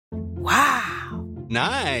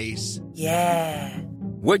Nice. Yeah.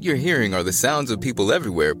 What you're hearing are the sounds of people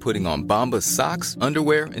everywhere putting on Bombas socks,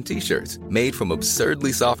 underwear, and T-shirts made from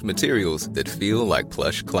absurdly soft materials that feel like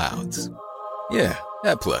plush clouds. Yeah,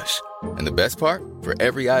 that plush. And the best part? For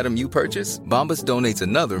every item you purchase, Bombas donates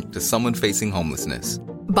another to someone facing homelessness.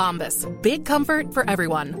 Bombas. Big comfort for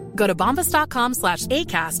everyone. Go to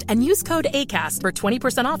bombas.com/ACAST and use code ACAST for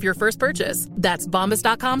 20% off your first purchase. That's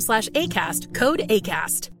bombas.com/ACAST. Code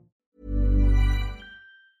ACAST.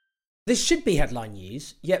 This should be headline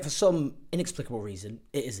news, yet for some inexplicable reason,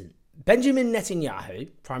 it isn't. Benjamin Netanyahu,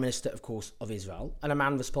 Prime Minister, of course, of Israel, and a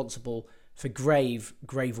man responsible for grave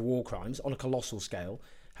war crimes on a colossal scale,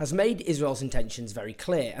 has made Israel's intentions very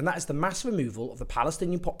clear, and that is the mass removal of the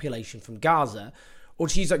Palestinian population from Gaza, or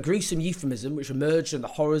to use that gruesome euphemism which emerged in the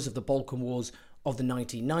horrors of the Balkan Wars of the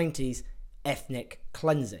 1990s, ethnic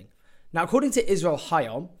cleansing. Now, according to Israel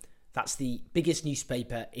Hayom, that's the biggest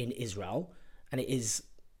newspaper in Israel, and it is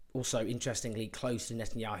also, interestingly, close to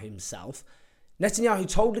Netanyahu himself. Netanyahu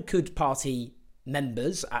told Likud party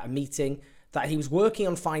members at a meeting that he was working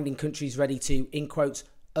on finding countries ready to, in quotes,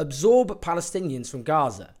 absorb Palestinians from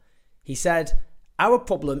Gaza. He said, "Our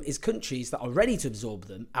problem is countries that are ready to absorb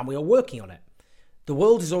them, and we are working on it. The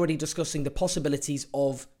world is already discussing the possibilities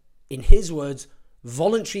of, in his words,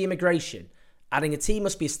 voluntary immigration, adding a team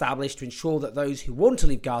must be established to ensure that those who want to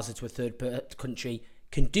leave Gaza to a third country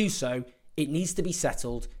can do so. It needs to be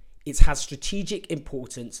settled. It has strategic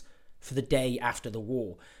importance for the day after the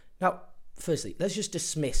war." Now, firstly, let's just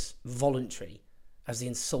dismiss voluntary as the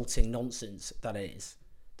insulting nonsense that it is.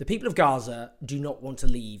 The people of Gaza do not want to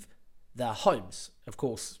leave their homes. Of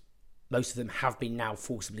course, most of them have been now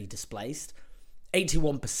forcibly displaced.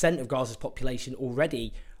 81% of Gaza's population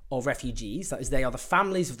already are refugees. That is, they are the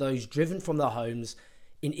families of those driven from their homes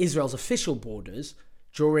in Israel's official borders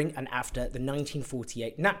during and after the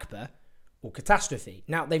 1948 Nakba, or catastrophe.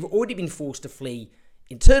 Now, they've already been forced to flee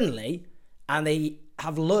internally, and they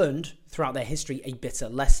have learned throughout their history a bitter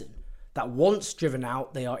lesson that once driven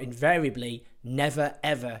out, they are invariably never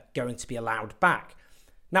ever going to be allowed back.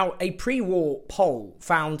 Now, a pre-war poll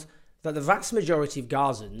found that the vast majority of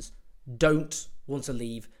Gazans don't want to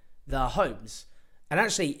leave their homes. And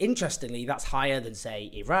actually, interestingly, that's higher than, say,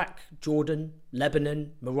 Iraq, Jordan,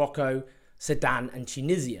 Lebanon, Morocco, Sudan, and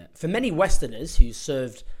Tunisia. For many Westerners who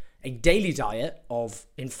served a daily diet of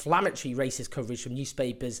inflammatory racist coverage from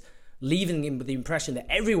newspapers, leaving them with the impression that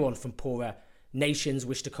everyone from poorer nations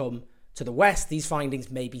wish to come to the West, these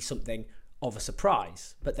findings may be something of a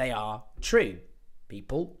surprise, but they are true.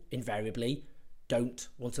 People invariably don't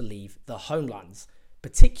want to leave their homelands,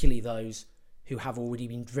 particularly those who have already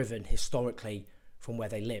been driven historically from where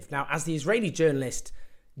they live. Now, as the Israeli journalist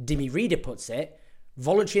Dimi Reader puts it,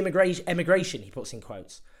 voluntary emigration, he puts in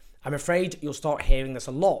quotes. "I'm afraid you'll start hearing this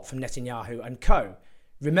a lot from Netanyahu and co.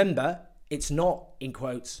 Remember, it's not, in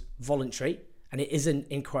quotes, voluntary, and it isn't,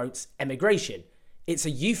 in quotes, emigration. It's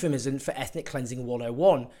a euphemism for ethnic cleansing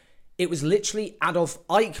 101. It was literally Adolf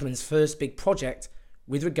Eichmann's first big project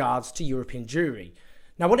with regards to European Jewry."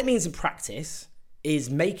 Now, what it means in practice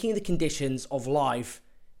is making the conditions of life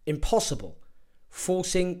impossible,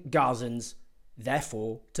 forcing Gazans,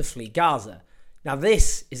 therefore, to flee Gaza. Now,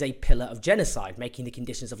 this is a pillar of genocide, making the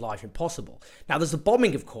conditions of life impossible. Now, there's the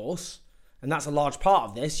bombing, of course, and that's a large part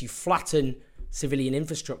of this. You flatten civilian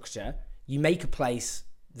infrastructure, you make a place,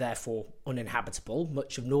 therefore, uninhabitable.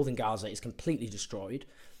 Much of northern Gaza is completely destroyed.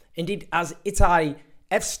 Indeed, as Itai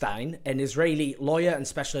Epstein, an Israeli lawyer and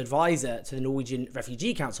special advisor to the Norwegian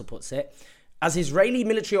Refugee Council, puts it, as Israeli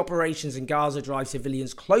military operations in Gaza drive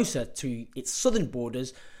civilians closer to its southern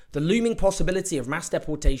borders, the looming possibility of mass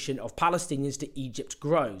deportation of Palestinians to Egypt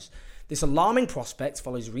grows. This alarming prospect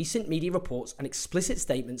follows recent media reports and explicit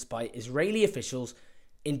statements by Israeli officials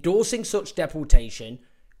endorsing such deportation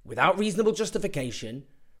without reasonable justification,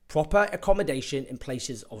 proper accommodation in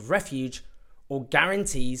places of refuge, or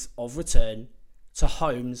guarantees of return to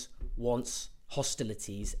homes once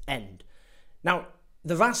hostilities end. Now,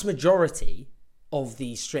 the vast majority of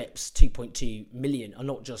these strips, 2.2 million, are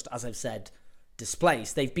not just, as I've said,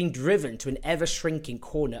 displaced. They've been driven to an ever-shrinking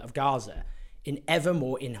corner of Gaza in ever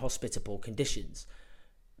more inhospitable conditions.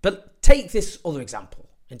 But take this other example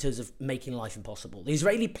in terms of making life impossible. The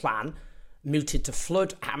Israeli plan mooted to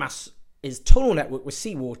flood Hamas's tunnel network with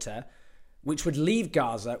seawater, which would leave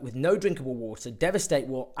Gaza with no drinkable water, devastate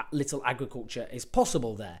what little agriculture is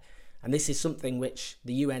possible there. And this is something which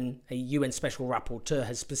a UN special rapporteur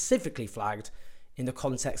has specifically flagged in the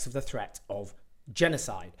context of the threat of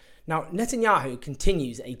genocide. Now, Netanyahu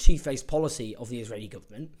continues a two-faced policy of the Israeli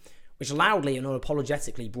government, which loudly and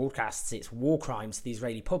unapologetically broadcasts its war crimes to the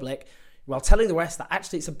Israeli public, while telling the West that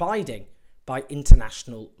actually it's abiding by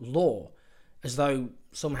international law, as though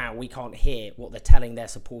somehow we can't hear what they're telling their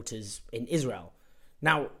supporters in Israel.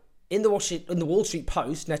 Now, in the Wall Street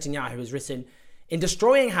Post, Netanyahu has written, "In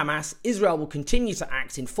destroying Hamas, Israel will continue to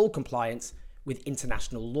act in full compliance with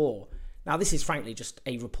international law." Now, this is frankly just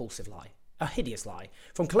a repulsive lie, a hideous lie.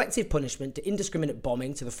 From collective punishment to indiscriminate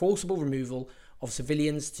bombing to the forcible removal of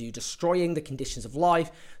civilians to destroying the conditions of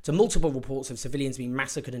life to multiple reports of civilians being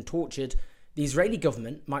massacred and tortured, the Israeli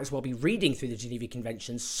government might as well be reading through the Geneva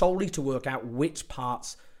Conventions solely to work out which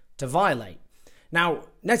parts to violate. Now,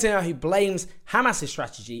 Netanyahu blames Hamas's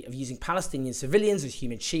strategy of using Palestinian civilians as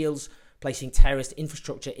human shields, placing terrorist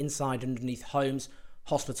infrastructure inside and underneath homes,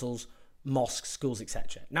 hospitals, mosques, schools,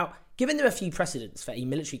 etc. Now, given there are few precedents for a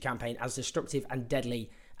military campaign as destructive and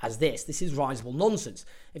deadly as this is risible nonsense.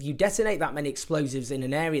 If you detonate that many explosives in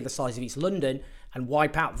an area the size of East London and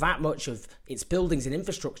wipe out that much of its buildings and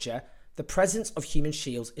infrastructure, the presence of human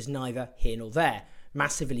shields is neither here nor there.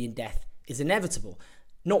 Mass civilian death is inevitable.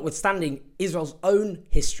 Notwithstanding Israel's own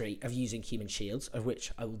history of using human shields, of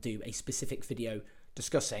which I will do a specific video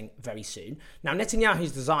discussing very soon. Now,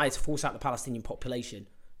 Netanyahu's desire to force out the Palestinian population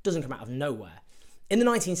doesn't come out of nowhere. In the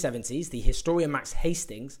 1970s, the historian Max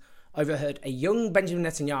Hastings overheard a young Benjamin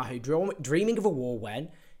Netanyahu dreaming of a war when,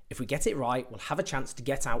 if we get it right, we'll have a chance to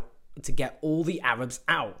get all the Arabs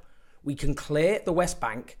out. We can clear the West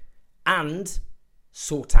Bank and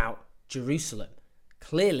sort out Jerusalem.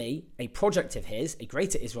 Clearly, a project of his, a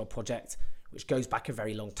Greater Israel project, which goes back a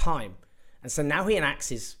very long time. And so now he enacts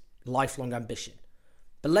his lifelong ambition.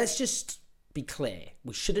 But let's just be clear,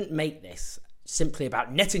 we shouldn't make this simply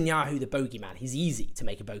about Netanyahu the bogeyman. He's easy to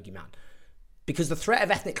make a bogeyman, because the threat of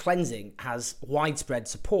ethnic cleansing has widespread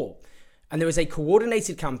support. And there is a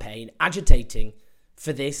coordinated campaign agitating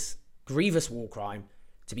for this grievous war crime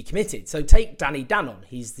to be committed. So take Danny Danon.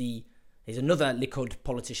 He's another Likud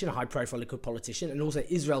politician, a high-profile Likud politician, and also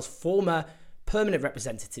Israel's former permanent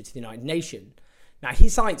representative to the United Nations. Now, he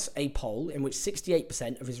cites a poll in which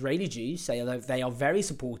 68% of Israeli Jews say that they are very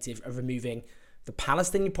supportive of removing the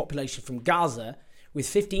Palestinian population from Gaza, with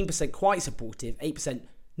 15% quite supportive, 8%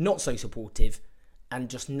 not so supportive, and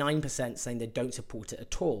just 9% saying they don't support it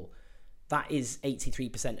at all. That is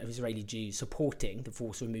 83% of Israeli Jews supporting the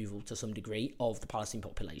forced removal to some degree of the Palestinian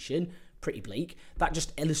population. Pretty bleak. That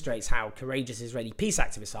just illustrates how courageous Israeli peace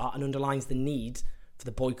activists are and underlines the need for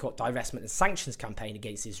the boycott, divestment and sanctions campaign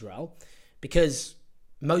against Israel, because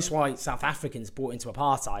most white South Africans bought into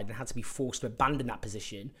apartheid and had to be forced to abandon that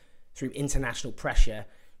position through international pressure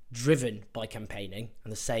driven by campaigning,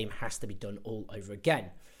 and the same has to be done all over again.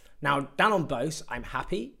 Now, down on both, I'm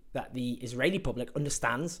happy that the Israeli public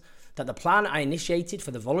understands that the plan I initiated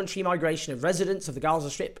for the voluntary migration of residents of the Gaza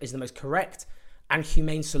Strip is the most correct and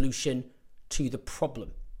humane solution to the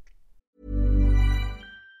problem.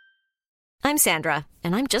 I'm Sandra,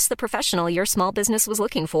 and I'm just the professional your small business was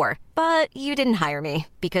looking for. But you didn't hire me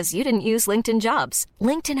because you didn't use LinkedIn Jobs.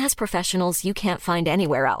 LinkedIn has professionals you can't find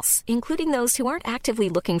anywhere else, including those who aren't actively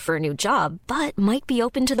looking for a new job, but might be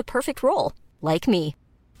open to the perfect role, like me.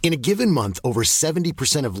 In a given month, over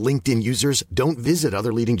 70% of LinkedIn users don't visit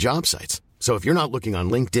other leading job sites. So if you're not looking on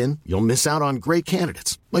LinkedIn, you'll miss out on great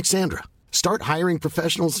candidates like Sandra. Start hiring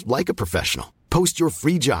professionals like a professional. Post your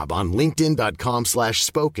free job on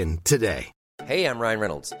linkedin.com/spoken today. Hey, I'm Ryan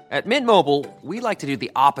Reynolds. At Mint Mobile, we like to do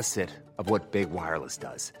the opposite of what Big Wireless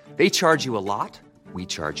does. They charge you a lot, we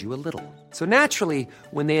charge you a little. So naturally,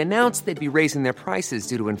 when they announced they'd be raising their prices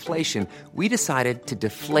due to inflation, we decided to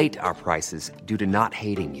deflate our prices due to not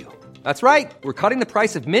hating you. That's right. We're cutting the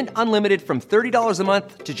price of Mint Unlimited from $30 a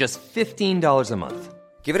month to just $15 a month.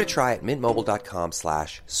 Give it a try at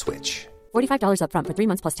mintmobile.com/switch. $45 up front for 3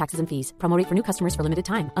 months plus taxes and fees. Promo rate for new customers for limited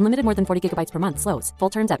time. Unlimited more than 40 gigabytes per month. Slows full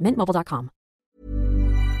terms at mintmobile.com.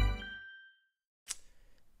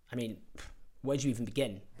 I mean, where do you even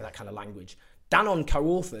begin with that kind of language? Danon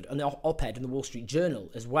co-authored an op-ed in the Wall Street Journal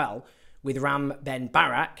as well with Ram Ben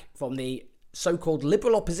Barak from the so-called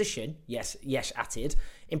liberal opposition. Yes, Atid.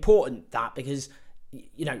 Important that, because,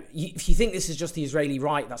 you know, if you think this is just the Israeli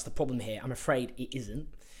right, that's the problem here. I'm afraid it isn't.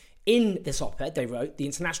 In this op-ed, they wrote, the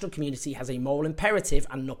international community has a moral imperative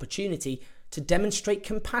and an opportunity to demonstrate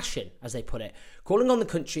compassion, as they put it, calling on the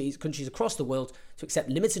countries across the world to accept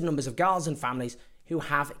limited numbers of Gazan families who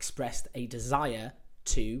have expressed a desire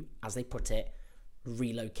to, as they put it,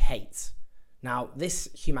 relocate. Now, this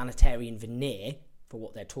humanitarian veneer for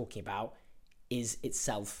what they're talking about is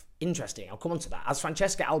itself interesting. I'll come on to that. As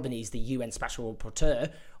Francesca Albanese, the UN Special Rapporteur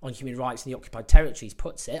on Human Rights in the Occupied Territories,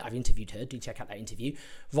 puts it, I've interviewed her, do check out that interview,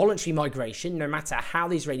 voluntary migration, no matter how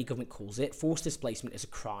the Israeli government calls it, forced displacement is a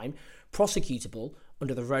crime, prosecutable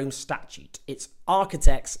under the Rome Statute. Its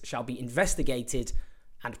architects shall be investigated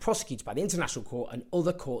and prosecuted by the International Court and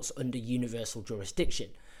other courts under universal jurisdiction.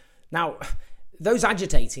 Now, those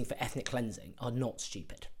agitating for ethnic cleansing are not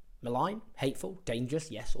stupid. Malign, hateful,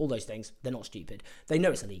 dangerous, yes, all those things, they're not stupid. They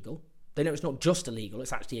know it's illegal. They know it's not just illegal,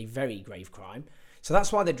 it's actually a very grave crime. So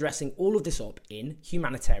that's why they're dressing all of this up in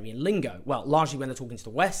humanitarian lingo. Well, largely when they're talking to the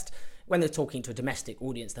West. When they're talking to a domestic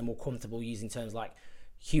audience, they're more comfortable using terms like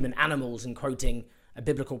human animals and quoting a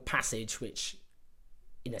biblical passage which,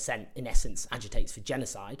 in essence, agitates for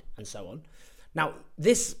genocide and so on. Now,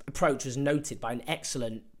 this approach was noted by an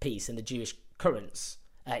excellent piece in the Jewish Currents,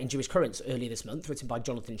 earlier this month, written by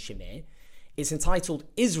Jonathan Shamir. It's entitled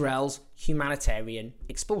 "Israel's Humanitarian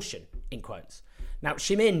Expulsion," in quotes. Now,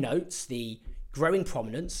 Shamir notes the growing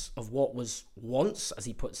prominence of what was once, as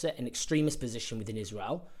he puts it, an extremist position within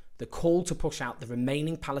Israel, the call to push out the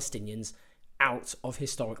remaining Palestinians out of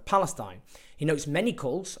historic Palestine. He notes many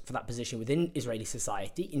calls for that position within Israeli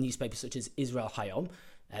society in newspapers such as Israel Hayom,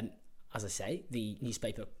 as I say, the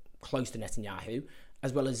newspaper close to Netanyahu,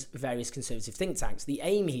 as well as various conservative think tanks. The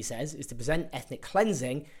aim, he says, is to present ethnic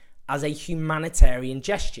cleansing as a humanitarian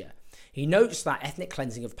gesture. He notes that ethnic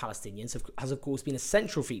cleansing of Palestinians has, of course, been a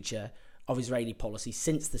central feature of Israeli policy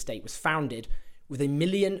since the state was founded, with 1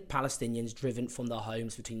 million Palestinians driven from their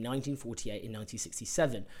homes between 1948 and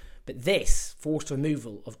 1967. But this forced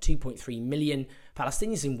removal of 2.3 million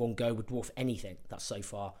Palestinians in one go would dwarf anything that's so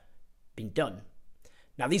far been done.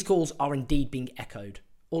 Now, these calls are indeed being echoed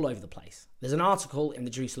all over the place. There's an article in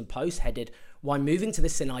the Jerusalem Post headed, "Why Moving to the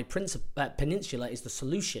Sinai Peninsula is the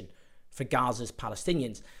Solution for Gaza's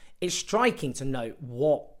Palestinians." It's striking to note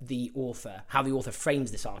how the author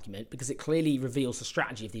frames this argument, because it clearly reveals the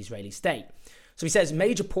strategy of the Israeli state. So he says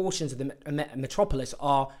major portions of the metropolis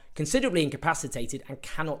are considerably incapacitated and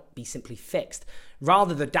cannot be simply fixed.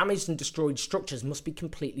 Rather, the damaged and destroyed structures must be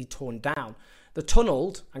completely torn down. The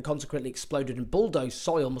tunneled and consequently exploded and bulldozed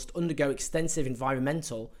soil must undergo extensive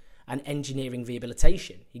environmental and engineering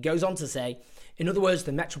rehabilitation. He goes on to say, in other words,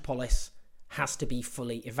 the metropolis has to be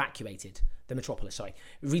fully evacuated.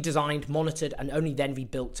 Redesigned, monitored, and only then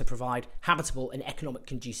rebuilt to provide habitable and economic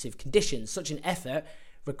conducive conditions. Such an effort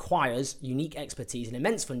requires unique expertise and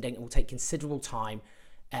immense funding and will take considerable time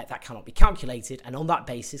that cannot be calculated, and on that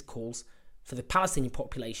basis calls for the Palestinian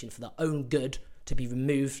population, for their own good, to be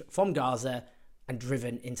removed from Gaza and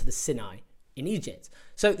driven into the Sinai in Egypt.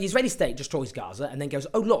 So the Israeli state destroys Gaza and then goes,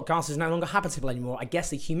 oh look, Gaza is no longer habitable anymore. I guess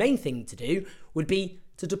the humane thing to do would be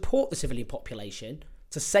to deport the civilian population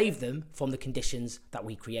to save them from the conditions that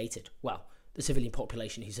we created. Well, the civilian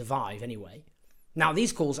population who survive anyway. Now,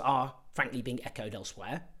 these calls are, frankly, being echoed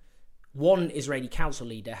elsewhere. One Israeli council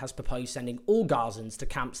leader has proposed sending all Gazans to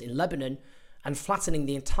camps in Lebanon and flattening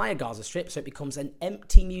the entire Gaza Strip so it becomes an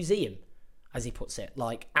empty museum, as he puts it,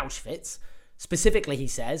 like Auschwitz. Specifically, he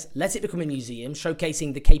says, let it become a museum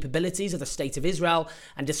showcasing the capabilities of the State of Israel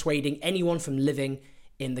and dissuading anyone from living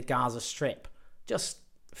in the Gaza Strip. Just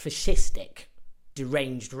fascistic,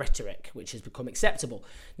 deranged rhetoric, which has become acceptable.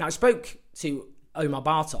 Now, I spoke to Omar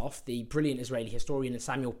Bartov, the brilliant Israeli historian and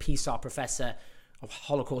Samuel Pisar Professor of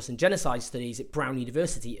Holocaust and Genocide Studies at Brown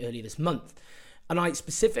University earlier this month. And I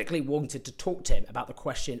specifically wanted to talk to him about the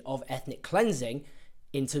question of ethnic cleansing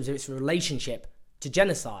in terms of its relationship to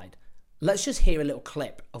genocide. Let's just hear a little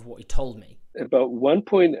clip of what he told me. About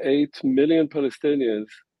 1.8 million Palestinians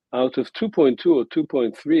out of 2.2 or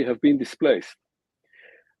 2.3 have been displaced.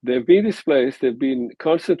 They've been displaced, they've been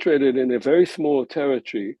concentrated in a very small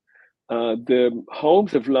territory. Their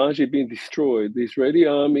homes have largely been destroyed. The Israeli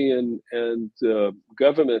army and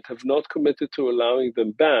government have not committed to allowing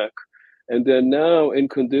them back. And they're now in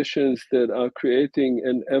conditions that are creating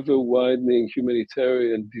an ever-widening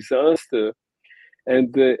humanitarian disaster.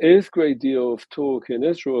 And there is a great deal of talk in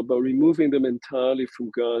Israel about removing them entirely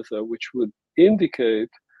from Gaza, which would indicate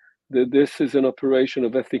that this is an operation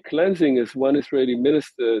of ethnic cleansing. As one Israeli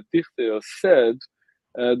minister, Dichter, said,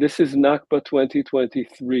 this is Nakba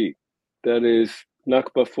 2023. That is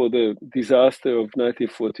Nakba for the disaster of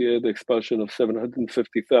 1948, the expulsion of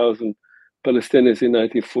 750,000 Palestinians in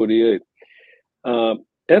 1948.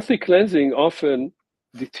 Ethnic cleansing often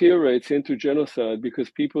deteriorates into genocide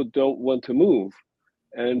because people don't want to move.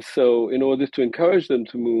 And so in order to encourage them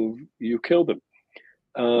to move, you kill them.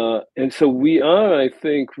 And so we are, I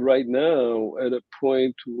think, right now at a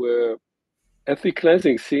point where ethnic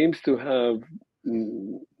cleansing seems to have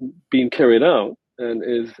been carried out and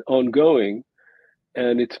is ongoing,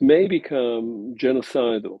 and it may become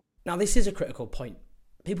genocidal. Now, this is a critical point.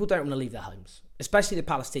 People don't want to leave their homes, especially the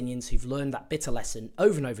Palestinians who've learned that bitter lesson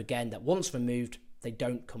over and over again that once removed, they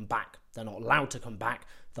don't come back. They're not allowed to come back.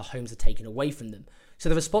 The homes are taken away from them. So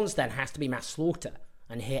the response then has to be mass slaughter,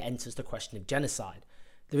 and here enters the question of genocide.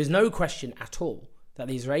 There is no question at all that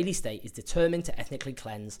the Israeli state is determined to ethnically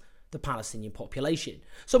cleanse the Palestinian population.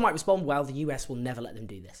 Some might respond, well, the US will never let them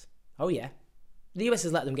do this. Oh yeah, the US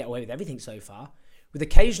has let them get away with everything so far, with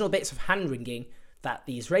occasional bits of hand-wringing that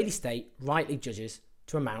the Israeli state rightly judges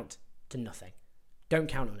to amount to nothing. Don't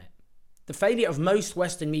count on it. The failure of most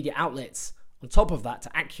Western media outlets, on top of that,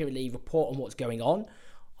 to accurately report on what's going on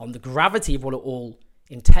the gravity of what it all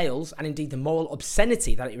entails, and indeed the moral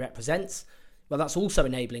obscenity that it represents, well, that's also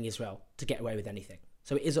enabling Israel to get away with anything.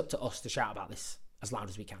 So it is up to us to shout about this as loud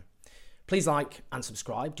as we can. Please like and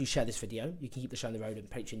subscribe. Do share this video. You can keep the show on the road at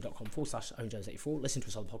patreon.com/OwenJones84. Listen to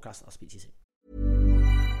us on the podcast. I'll speak to you soon.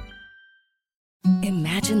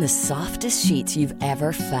 Imagine the softest sheets you've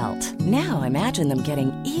ever felt. Now imagine them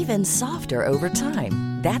getting even softer over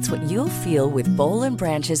time. That's what you'll feel with Boll &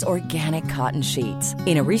 Branch's organic cotton sheets.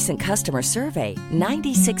 In a recent customer survey,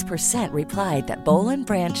 96% replied that Boll &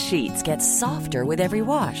 Branch sheets get softer with every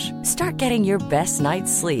wash. Start getting your best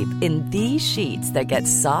night's sleep in these sheets that get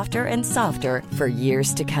softer and softer for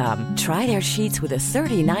years to come. Try their sheets with a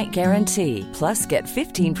 30-night guarantee. Plus, get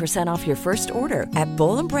 15% off your first order at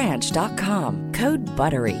bollandbranch.com. Code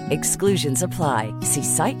BUTTERY. Exclusions apply. See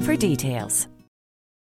site for details.